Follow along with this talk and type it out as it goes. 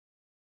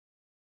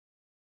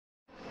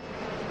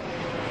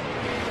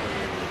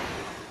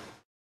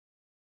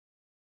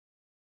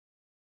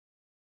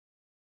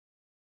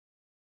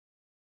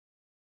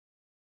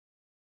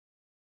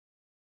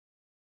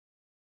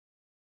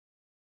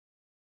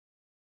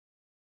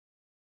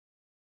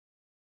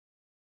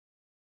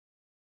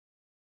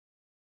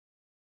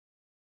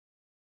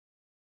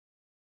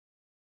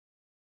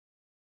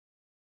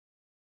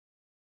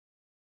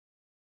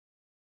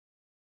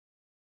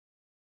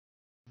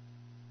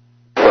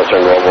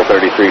Western Global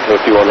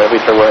 3351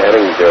 Heavy, turn right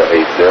heading 080.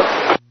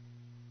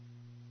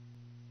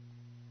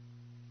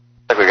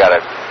 I think we got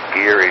a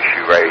gear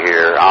issue right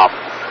here.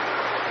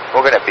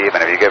 We're going to beam it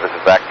if you give us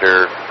a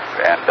vector,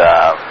 and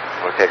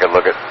we'll take a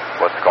look at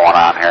what's going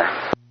on here.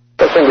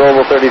 Western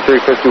Global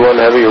 3351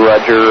 Heavy,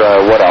 roger.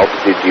 What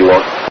altitude do you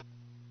want?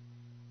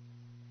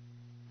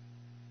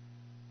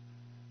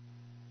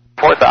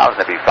 4,000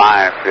 would be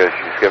fine if you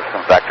just give us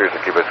some vectors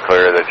and keep us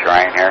clear of the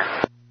terrain here.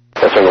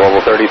 Western Global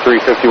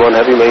 3351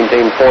 Heavy,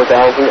 maintain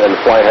 4,000 and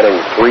fly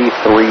heading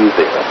 330.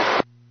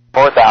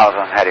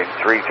 4,000 heading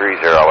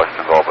 330,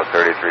 Western Global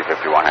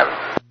 3351 Heavy.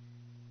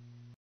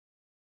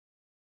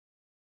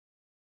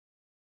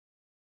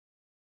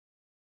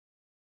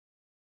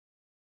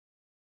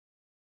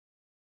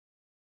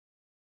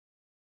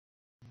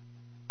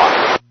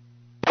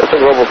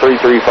 Western Global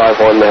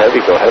 3351 Heavy,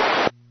 go ahead.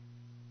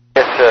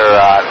 Yes, sir.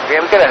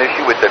 We got an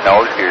issue with the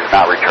nose gears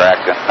not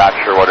retracting. Not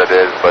sure what it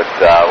is, but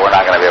we're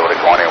not going to be able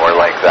to go anywhere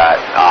like that.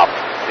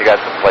 You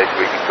got some place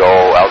we can go,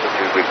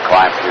 altitude we can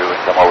climb to, and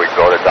somewhere we can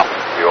go to dump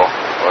some fuel.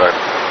 Or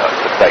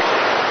the site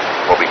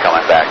will be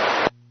coming back.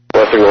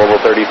 Western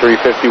Global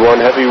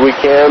 3351 Heavy, we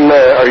can.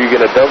 Are you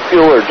going to dump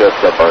fuel or just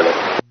burn it?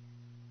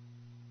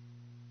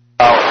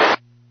 Oh.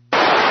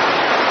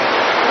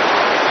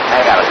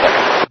 Hang on a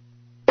second.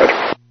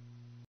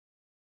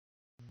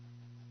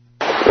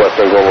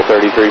 Western Global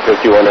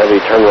 3351 Heavy,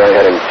 turn right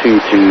heading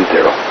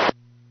 220.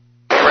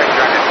 Right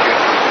turn at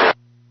 220.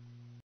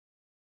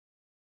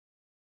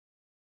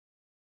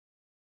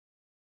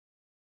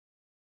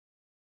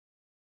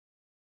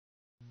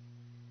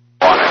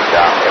 On and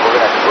down. Okay, we're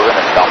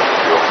gonna dump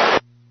fuel.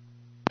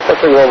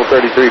 Western Global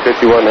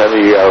 3351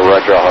 Heavy,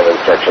 roger. I'll have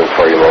instructions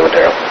for you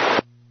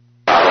momentarily.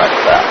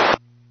 Roger that.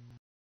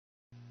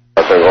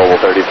 Western Global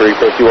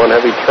 3351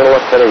 Heavy, turn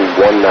left heading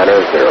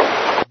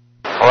 190.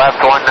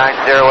 Left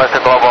 190, Western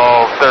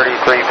Global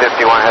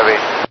 3351 Heavy.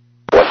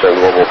 Western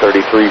Global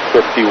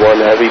 3351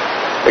 Heavy,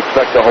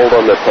 expect to hold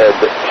on the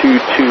PED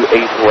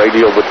 228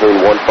 radial between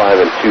 15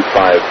 and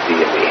 25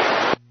 DME.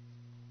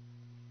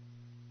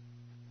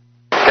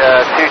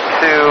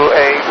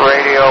 228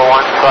 radio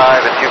 15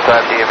 and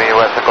 25 DME,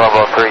 Western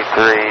Global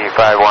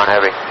 3351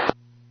 Heavy.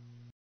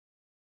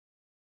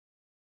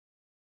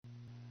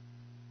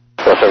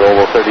 Western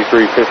Global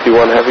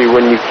 3351 Heavy,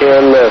 when you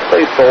can,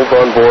 place souls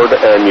on board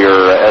and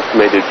your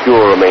estimated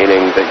fuel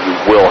remaining that you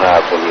will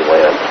have when you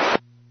land.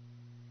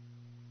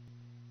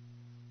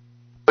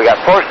 We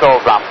got 4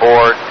 souls on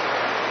board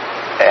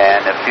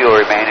and the fuel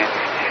remaining.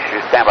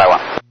 Stand by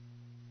one.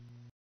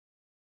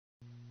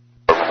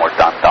 When we're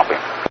done dumping.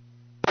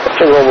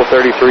 Western Global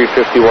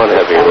 3351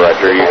 Heavy,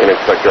 roger. You can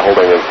expect your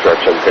holding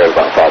instructions here in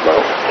about 5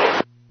 miles.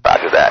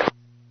 Roger that.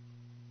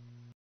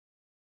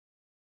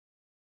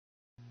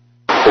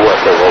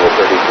 Western Global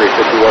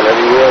 3351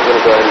 Heavy, we are going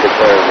to go ahead and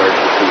declare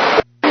emergency for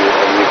you,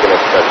 and you can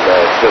expect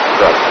just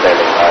truck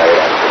standing by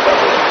after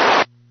cover.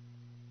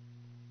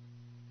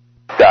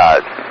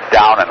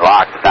 Down and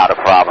locked is not a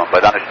problem,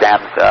 but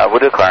understand we'll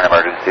declare an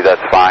emergency,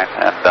 that's fine,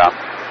 and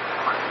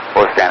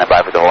we're standing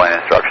by for the holding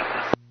instructions.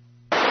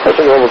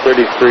 Western Global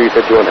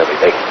 3351 Heavy,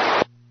 thank you.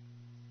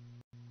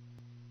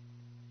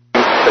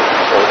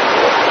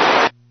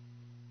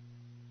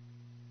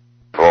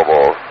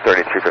 Global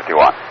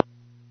 3351.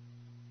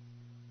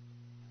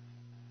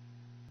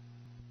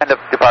 And the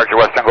departure,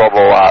 Western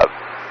Global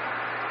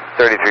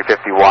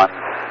 3351,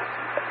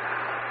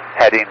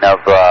 heading of,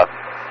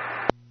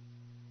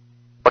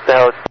 what the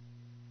hell is,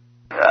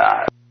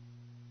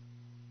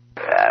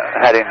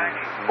 heading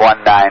 190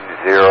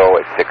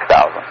 at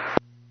 6,000.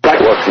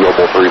 Western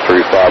Global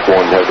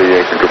 3351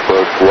 Heavy, Anchorage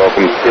approach,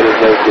 welcome.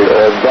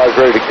 Advise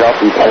ready to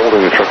copy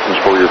holding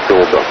instructions for your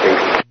fuel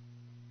dumping.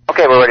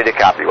 Okay, we're ready to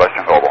copy,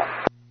 Western Global.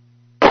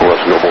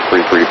 Western Global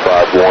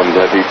 3351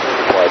 Heavy,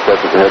 fly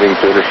present heading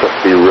to intercept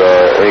the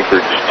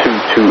Anchorage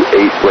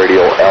 228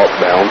 radio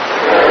outbound.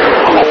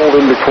 Hold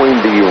in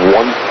between the 15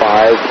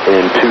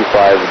 and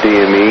 25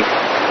 DME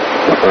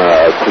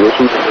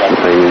positions,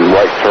 making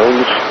right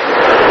turns,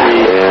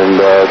 and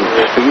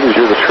speed is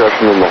your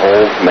discretion on the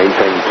hold.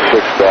 Maintain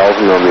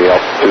 6,000 on the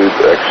altitude.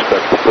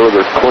 Expect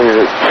further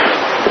clearance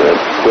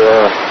at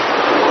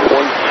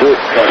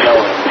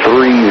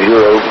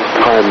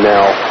 1630, time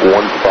now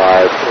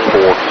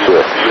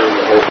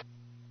 1546.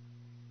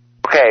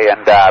 Okay,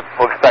 and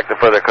we'll expect a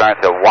further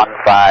clearance of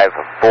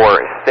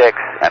 1546,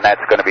 and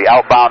that's going to be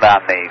outbound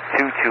on the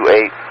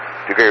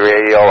 228-degree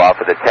radio off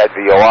of the TED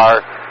VOR.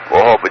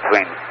 We'll hold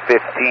between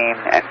 15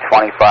 and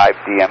 25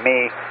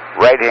 DME,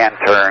 right-hand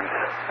turns,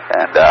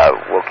 and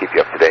we'll keep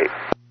you up to date.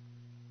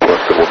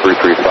 Western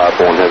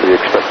 3351 Heavy,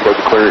 expect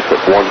further clearance at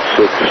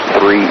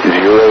 1630,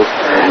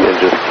 and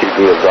just keep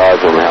me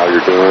advised on how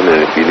you're doing,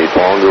 and if you need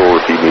longer or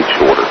if you need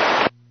shorter.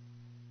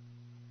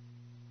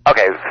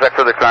 Okay, expect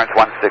further clearance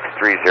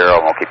 1630,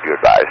 and we'll keep you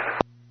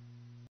advised.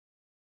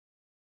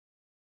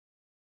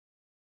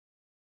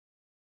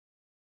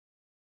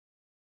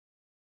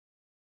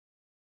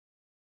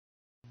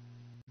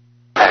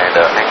 And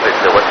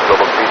Anchorage, Western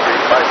Global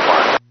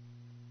 3351.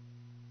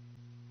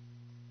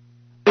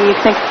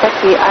 expect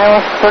the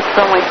ILS approach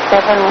runway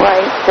 7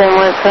 right, then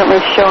we're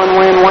currently showing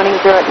wind 180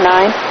 at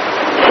 9,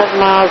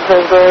 7 miles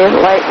visibility,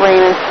 light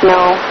rain and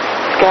snow,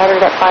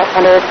 scattered at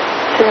 500,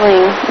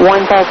 ceiling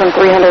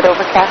 1,300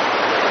 overcast,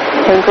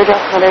 Anchorage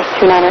altimeter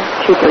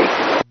 2923.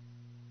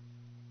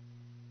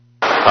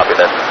 Copy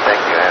that.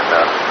 Thank you, and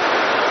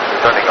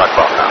turning on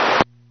call now.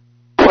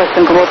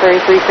 Western Global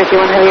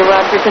 3351 Heavy,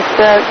 Roger. Just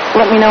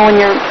let me know when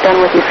you're done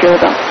with your fuel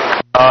dump.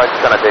 It's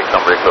going to take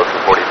somebody close to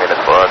 40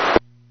 minutes for us.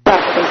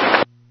 Roger, thank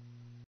you.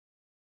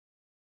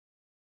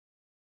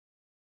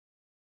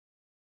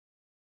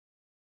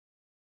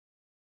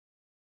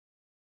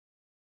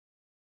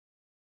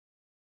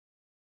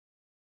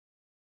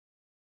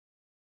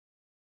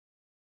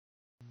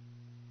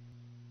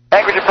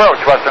 Anchorage approach,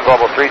 Western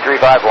Global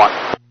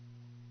 3351.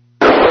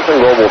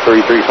 Western Global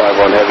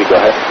 3351 Heavy, go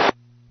ahead.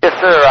 Yes,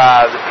 sir.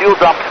 The fuel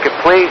dump is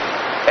complete,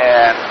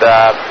 and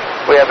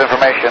we have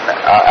information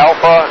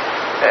Alpha,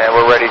 and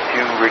we're ready to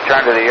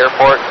return to the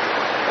airport.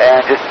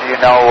 And just so you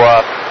know,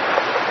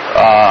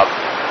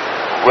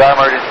 we are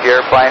emergency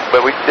airplane,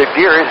 but the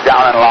gear is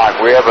down and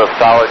locked. We have a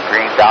solid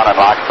green down and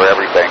locked for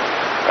everything.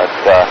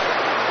 That's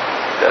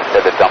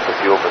said to dump the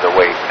fuel for the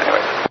weight.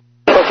 Anyway.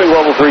 Western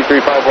Global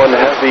 3351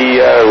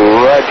 Heavy,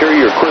 Roger.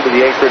 You're clear to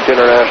the Anchorage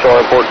International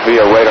Airport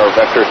via radar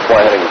vector,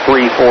 fly heading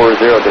 340,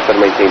 descend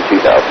and maintain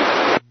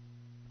 2000.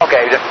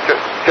 Okay, just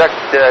check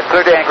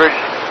clear to Anchorage,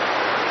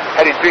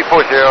 heading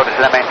 340,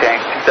 descend and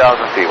maintain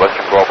 2,000 feet,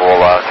 Western Global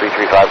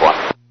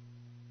 3351.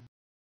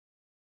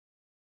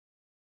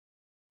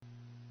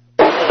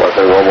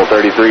 Western Global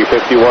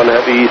 3351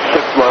 Heavy, 6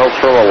 miles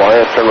from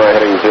Alliance, turn right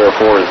heading 040,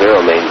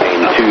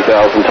 maintain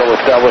 2000, total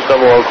established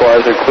double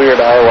localizer,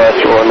 cleared ILS,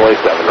 runway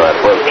 7 right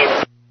approach.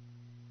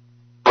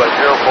 040,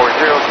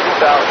 2000,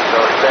 so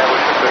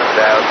established and cleared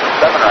down,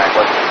 7 right,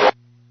 Western Global.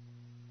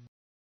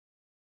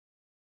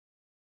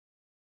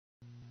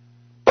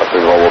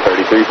 Western Global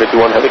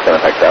 3351 Heavy,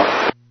 contact out.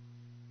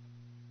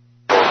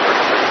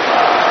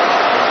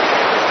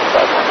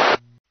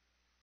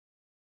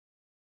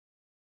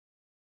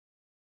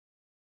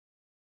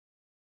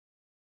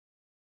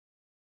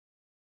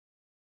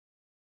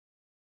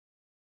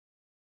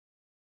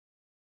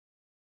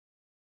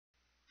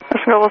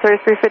 Western Global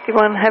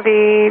 3351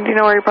 Heavy, do you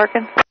know where you're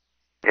parking?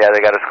 Yeah,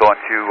 they got us going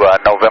to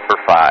November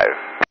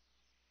 5.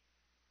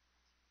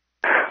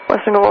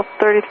 Western Global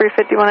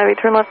 3351 Heavy,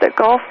 turn left at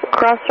Golf,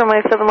 cross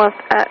runway 7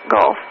 left at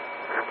Golf,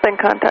 then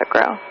contact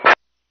ground.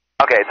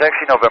 Okay, it's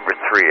actually November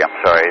 3, I'm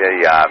sorry.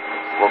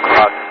 We'll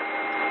cross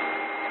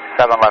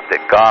 7 left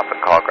at Golf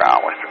and call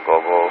ground, Western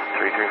Global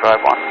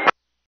 3351.